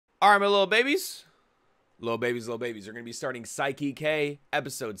All right, my little babies. Little babies, we're going to be starting Saiki K,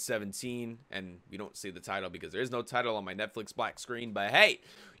 episode 17. And we don't see the title because there is no title on my Netflix black screen. But hey,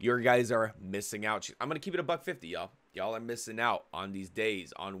 your guys are missing out. I'm going to keep it $1.50, y'all. Y'all are missing out on these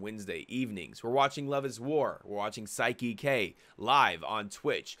days on Wednesday evenings. We're watching Love is War. We're watching Saiki K live on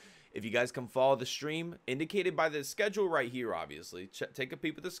Twitch. If you guys come follow the stream, indicated by the schedule right here, obviously. Take a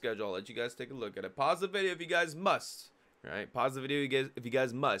peep at the schedule. I'll let you guys take a look at it. Pause the video if you guys must. Right, pause the video if you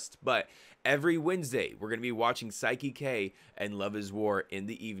guys must. But every Wednesday, we're going to be watching Saiki K and Love is War in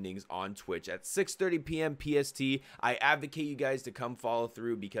the evenings on Twitch at 6:30 p.m. PST. I advocate you guys to come follow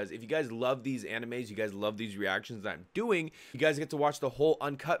through because if you guys love these animes, you guys love these reactions that I'm doing, you guys get to watch the whole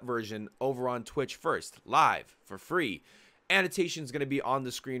uncut version over on Twitch first, live, for free. Annotation is going to be on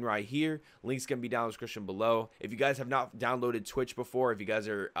the screen right here. Link's going to be down in the description below. If you guys have not downloaded Twitch before, if you guys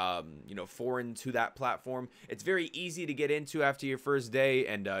are, foreign to that platform, it's very easy to get into after your first day,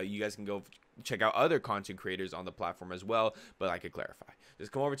 and you guys can go check out other content creators on the platform as well. But I could clarify.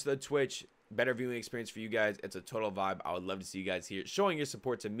 Just come over to the Twitch. Better viewing experience for you guys. It's a total vibe. I would love to see you guys here showing your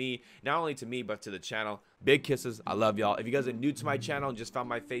support to me, not only to me but to the channel. Big kisses. I love y'all. If you guys are new to my channel and just found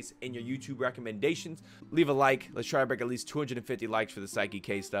my face in your YouTube recommendations, leave a like. Let's try to break at least 250 likes for the Saiki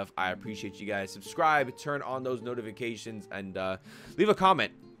K stuff. I appreciate you guys. Subscribe, turn on those notifications, and leave a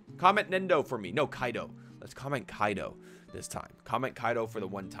comment. Comment Nendo for me. No, Kaido. Let's comment Kaido this time. Comment Kaido for the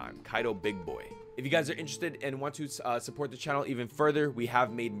one time. Kaido big boy. If you guys are interested and want to support the channel even further, we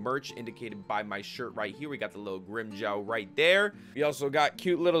have made merch indicated by my shirt right here. We got the little Grimmjow right there. We also got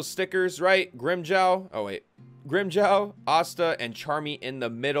cute little stickers, right? Grimmjow. Oh, wait. Grimmjow, Asta, and Charmy in the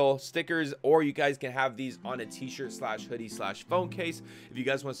middle stickers, or you guys can have these on a t-shirt slash hoodie slash phone case. If you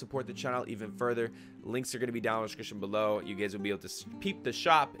guys want to support the channel even further, links are going to be down in the description below. You guys will be able to peep the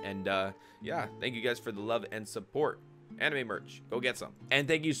shop, and yeah, thank you guys for the love and support. Anime merch, go get some. And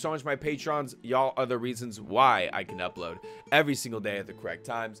thank you so much, my patrons. Y'all are the reasons why I can upload every single day at the correct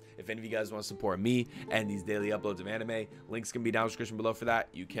times. If any of you guys want to support me and these daily uploads of anime, links can be down in the description below for that.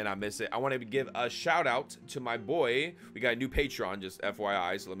 You cannot miss it. I want to give a shout out to my boy. We got a new patron, just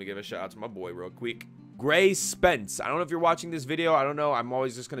FYI, so let me give a shout out to my boy real quick. Gray Spence. I don't know if you're watching this video. I don't know. I'm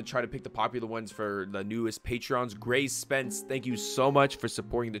always just going to try to pick the popular ones for the newest patrons. Gray Spence, thank you so much for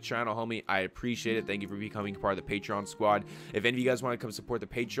supporting the channel, homie. I appreciate it. Thank you for becoming part of the Patreon squad. If any of you guys want to come support the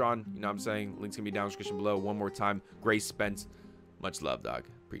Patreon, you know what I'm saying? Link's going to be down in the description below. One more time, Gray Spence. Much love, dog.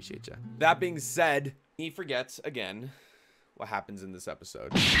 Appreciate you. That being said, he forgets again what happens in this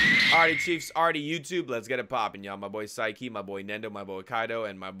episode. Alrighty, Chiefs. Alrighty, YouTube. Let's get it popping, y'all. My boy Saiki, my boy Nendo, my boy Kaido,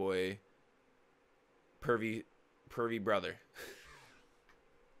 and my boy pervy brother.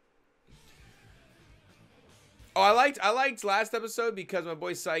 Oh, I liked last episode because my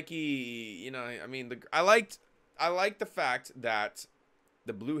boy Saiki, you know, I mean, I liked the fact that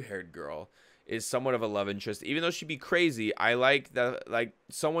the blue-haired girl is somewhat of a love interest, even though she'd be crazy. I like that, like,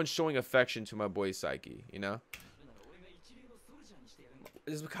 someone showing affection to my boy Saiki, you know.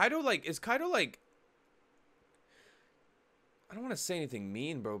 Is Kaido like I don't want to say anything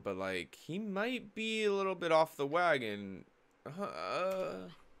mean, bro, but, like, he might be a little bit off the wagon.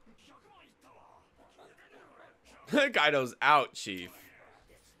 Kaido's out, Chief.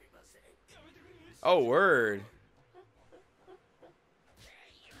 Oh, word.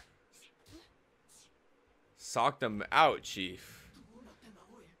 Socked them out, Chief.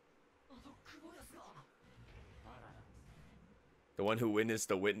 The one who witnessed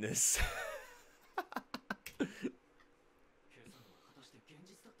the witness.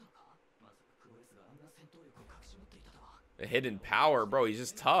 A hidden power, bro. He's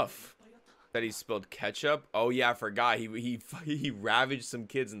just tough. That he spilled ketchup. Oh yeah, I forgot. He ravaged some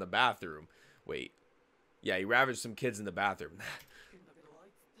kids in the bathroom. Wait. Yeah, he ravaged some kids in the bathroom.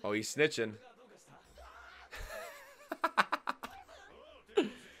 Oh, he's snitching.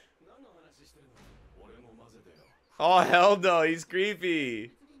 Oh hell no, he's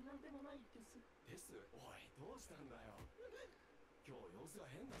creepy.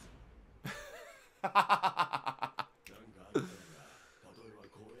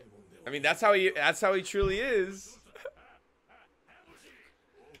 I mean, that's how he truly is.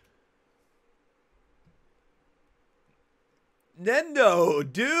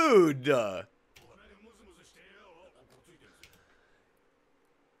 Nendo, dude.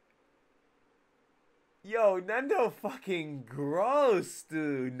 Yo, Nendo fucking gross,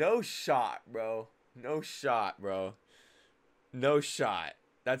 dude. No shot, bro. No shot, bro. No shot.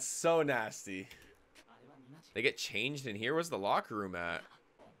 That's so nasty. They get changed in here? Where's the locker room at?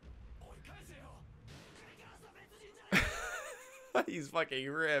 He's fucking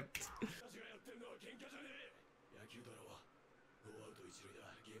ripped.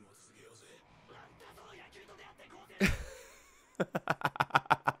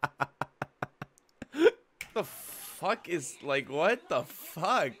 The fuck is, like, what the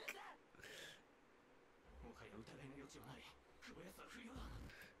fuck?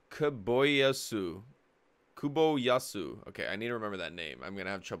 Kuboyasu. Kuboyasu. Okay, I need to remember that name. I'm gonna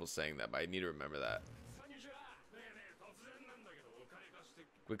have trouble saying that, but I need to remember that.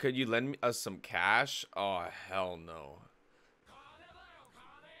 But could you lend us some cash? Oh, hell no.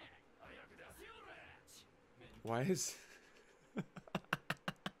 Why is...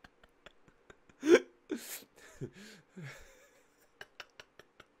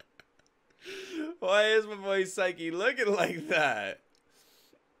 Why is my boy Saiki looking like that?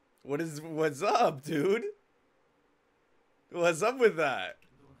 What's up, dude? What's up with that?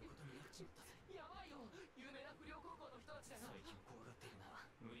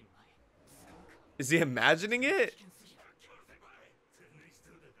 Is he imagining it?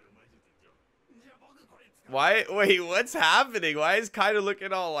 Why? Wait, what's happening? Why is Kaido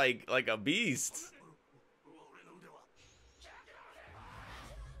looking all like a beast?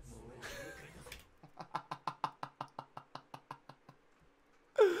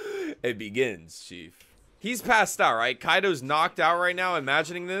 It begins, Chief. He's passed out, right? Kaido's knocked out right now,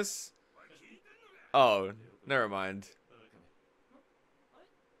 imagining this. Oh, never mind.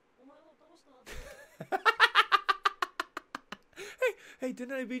 Hey,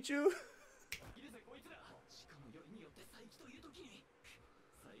 didn't I beat you?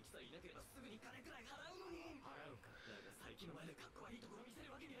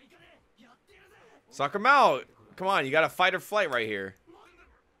 Suck him out. Come on, you got a fight or flight right here.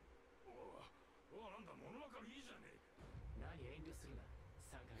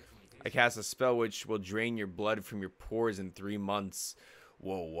 I cast a spell which will drain your blood from your pores in 3 months.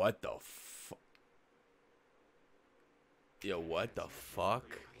 Whoa, what the fuck? Yo, what the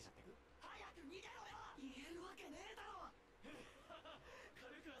fuck?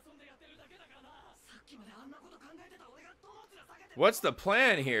 What's the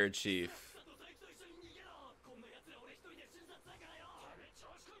plan here, Chief?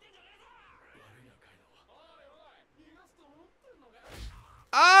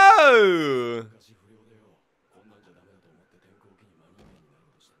 Oh!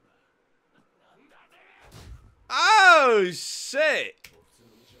 Oh, shit!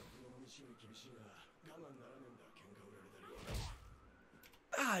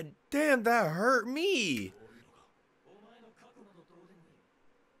 Ah, damn, that hurt me!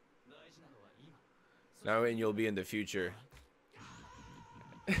 Now and you'll be in the future.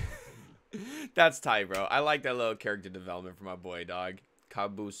 That's tight, bro. I like that little character development for my boy, dog.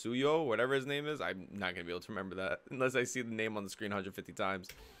 Kabusuyo, whatever his name is. I'm not gonna be able to remember that unless I see the name on the screen 150 times.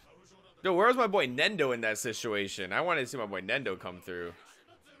 Yo, where's my boy Nendo in that situation? I wanted to see my boy Nendo come through.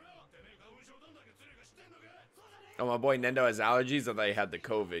 Oh, my boy Nendo has allergies. I thought he had the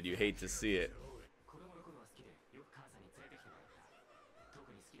COVID. You hate to see it.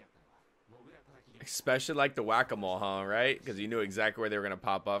 Especially like the whack-a-mole, huh? Right? Because you knew exactly where they were gonna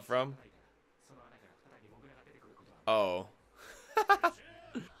pop up from. Oh.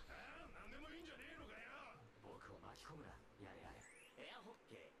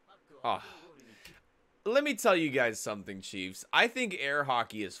 Oh. Let me tell you guys something, Chiefs. I think air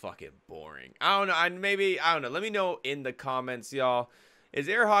hockey is fucking boring. I don't know. I don't know. Let me know in the comments, y'all. Is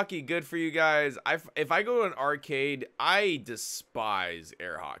air hockey good for you guys? If I go to an arcade, I despise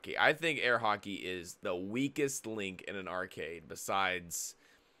air hockey. I think air hockey is the weakest link in an arcade besides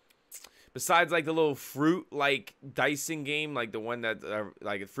like the little fruit like dicing game, like the one that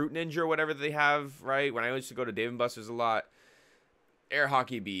like a Fruit Ninja or whatever they have, right? When I used to go to Dave & Buster's a lot, air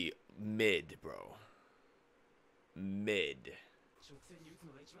hockey be mid, bro. Mid.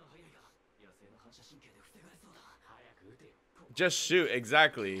 Just shoot,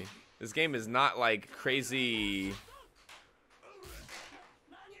 exactly. This game is not like crazy.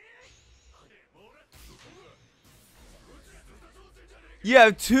 You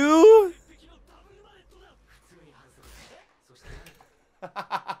have 2?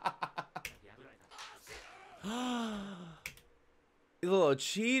 You little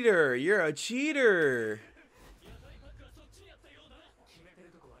cheater. You're a cheater.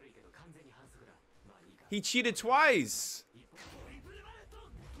 He cheated twice.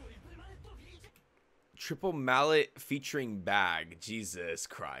 Triple mallet featuring bag. Jesus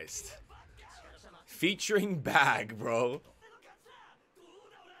Christ. Featuring bag, bro.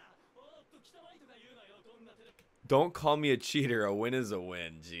 Don't call me a cheater. A win is a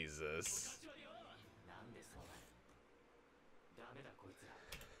win. Jesus.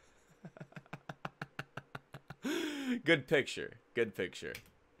 Good picture. Good picture.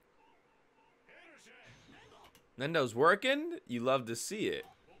 Nendo's working. You love to see it.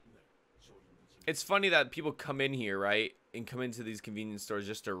 It's funny that people come in here, right, and come into these convenience stores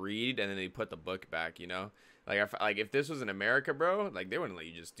just to read, and then they put the book back, you know? Like if this was in America, bro, like they wouldn't let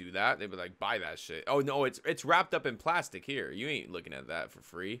you just do that. They'd be like, buy that shit. Oh no, it's wrapped up in plastic here. You ain't looking at that for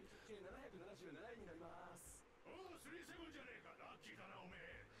free.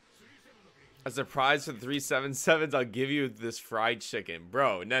 A surprise for the 377s. I'll give you this fried chicken,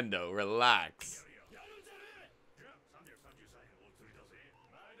 bro. Nendo, relax.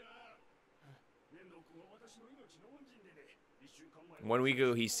 One week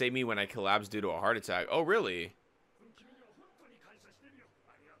ago, he saved me when I collapsed due to a heart attack. Oh, really?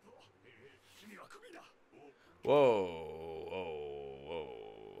 Whoa, whoa, whoa,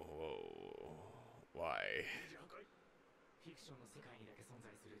 whoa. Why?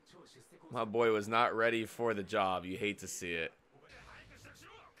 My boy was not ready for the job. You hate to see it.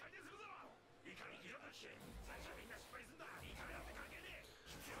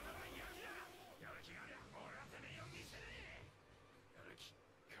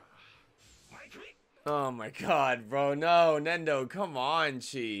 Oh my god, bro. No, Nendo, come on,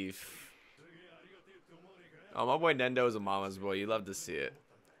 Chief. Oh, my boy Nendo is a mama's boy. You love to see it.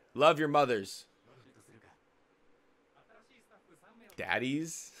 Love your mothers.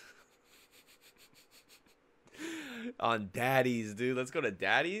 Daddies? On daddies, dude. Let's go to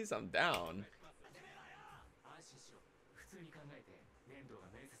daddies. I'm down.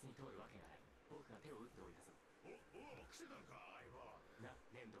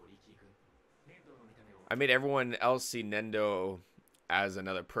 I made everyone else see Nendo as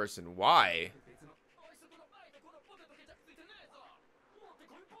another person. Why?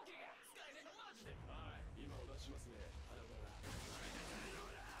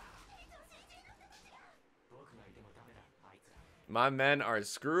 My men are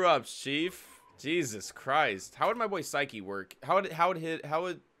screw-ups, Chief. Jesus Christ. How would my boy Saiki work? How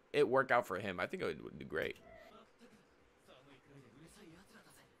would it work out for him? I think it would do great.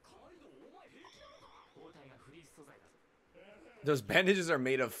 Those bandages are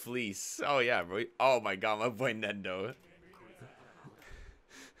made of fleece. Oh yeah, bro. Oh my god, my boy Nendo.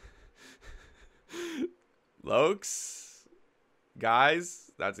 Lokes, guys,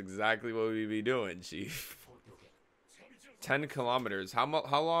 that's exactly what we be doing, Chief. 10 kilometers. How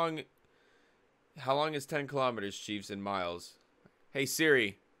long is 10 kilometers, Chiefs, in miles? Hey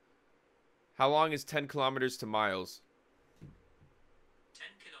Siri, how long is 10 kilometers to miles? 10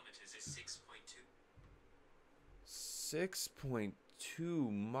 kilometers is 6.2.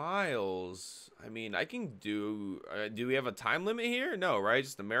 6.2 miles. I mean, I can do. Do we have a time limit here? No, right?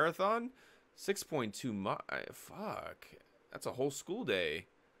 Just a marathon. 6.2 miles. Fuck. That's a whole school day.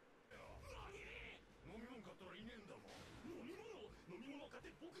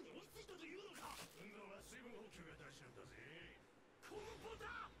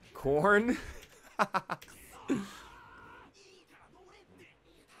 Corn?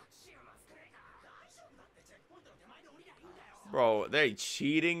 Bro, they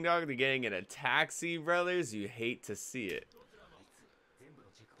cheating, dog. They're getting in a taxi, brothers. You hate to see it.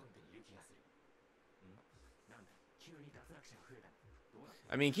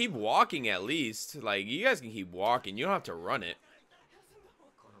 I mean, keep walking at least. Like, you guys can keep walking. You don't have to run it.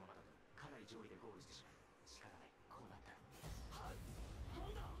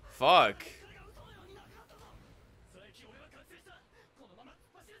 Fuck.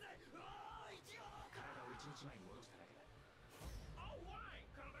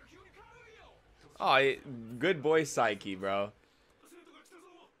 Oh, good boy Saiki, bro.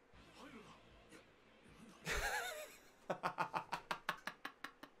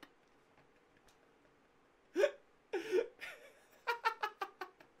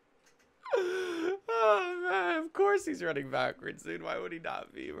 Oh man, of course he's running backwards, dude. Why would he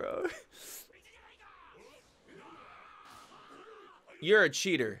not be, bro? You're a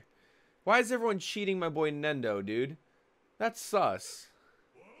cheater. Why is everyone cheating my boy Nendo, dude? That's sus.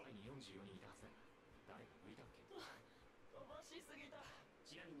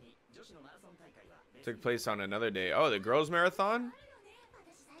 Took place on another day. Oh, the girls' marathon?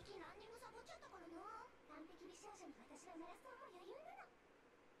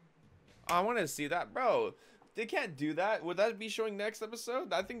 Oh, I want to see that. Bro, they can't do that. Would that be showing next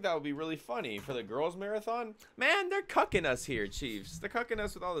episode? I think that would be really funny for the girls' marathon. Man, they're cucking us here, Chiefs. They're cucking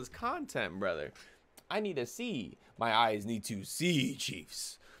us with all this content, brother. I need to see. My eyes need to see,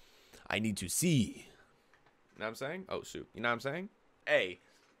 Chiefs. I need to see. You know what I'm saying? Oh, shoot. You know what I'm saying? Hey.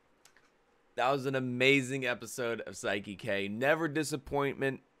 That was an amazing episode of Saiki K. Never a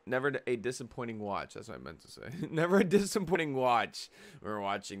disappointment. Never a disappointing watch. That's what I meant to say. Never a disappointing watch when we're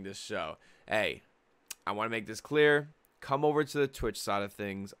watching this show. Hey, I want to make this clear. Come over to the Twitch side of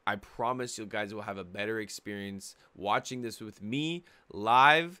things. I promise you guys will have a better experience watching this with me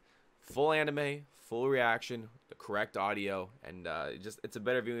live, full anime, full reaction, the correct audio, and it's a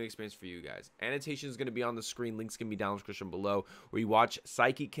better viewing experience for you guys. Annotation is going to be on the screen. Links can be down in the description below, where you watch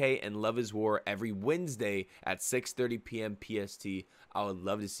Saiki K and Love is War every Wednesday at 6:30 p.m. PST. I would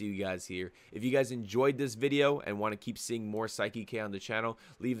love to see you guys here. If you guys enjoyed this video and want to keep seeing more Saiki K on the channel,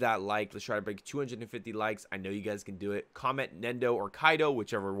 leave that like. Let's try to break 250 likes. I know you guys can do it. Comment Nendo or Kaido,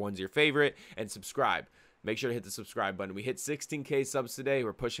 whichever one's your favorite, and subscribe. Make sure to hit the subscribe button. We hit 16K subs today.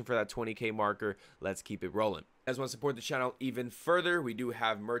 We're pushing for that 20K marker. Let's keep it rolling. If you guys want to support the channel even further, we do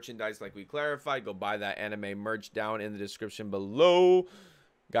have merchandise like we clarified. Go buy that anime merch down in the description below.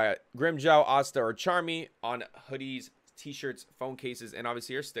 Got Grimjow, Asta, or Charmy on hoodies, t-shirts, phone cases, and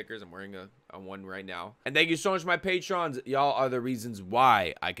obviously your stickers. I'm wearing a one right now. And thank you so much, my patrons. Y'all are the reasons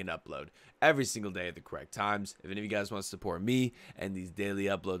why I can upload every single day at the correct times. If any of you guys want to support me and these daily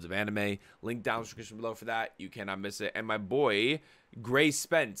uploads of anime, link down in the description below for that. You cannot miss it. And my boy Gray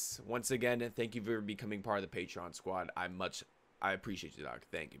Spence, once again, thank you for becoming part of the Patreon squad. I appreciate you, dog.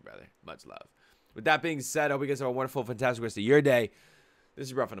 Thank you, brother. Much love. With that being said, I hope you guys have a wonderful, fantastic rest of your day. This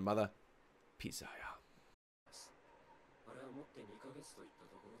is Bruh from the Mother. Peace out, y'all.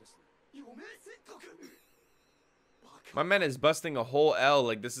 My man is busting a whole L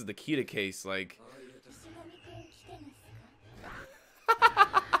like this is the Kita case. Like,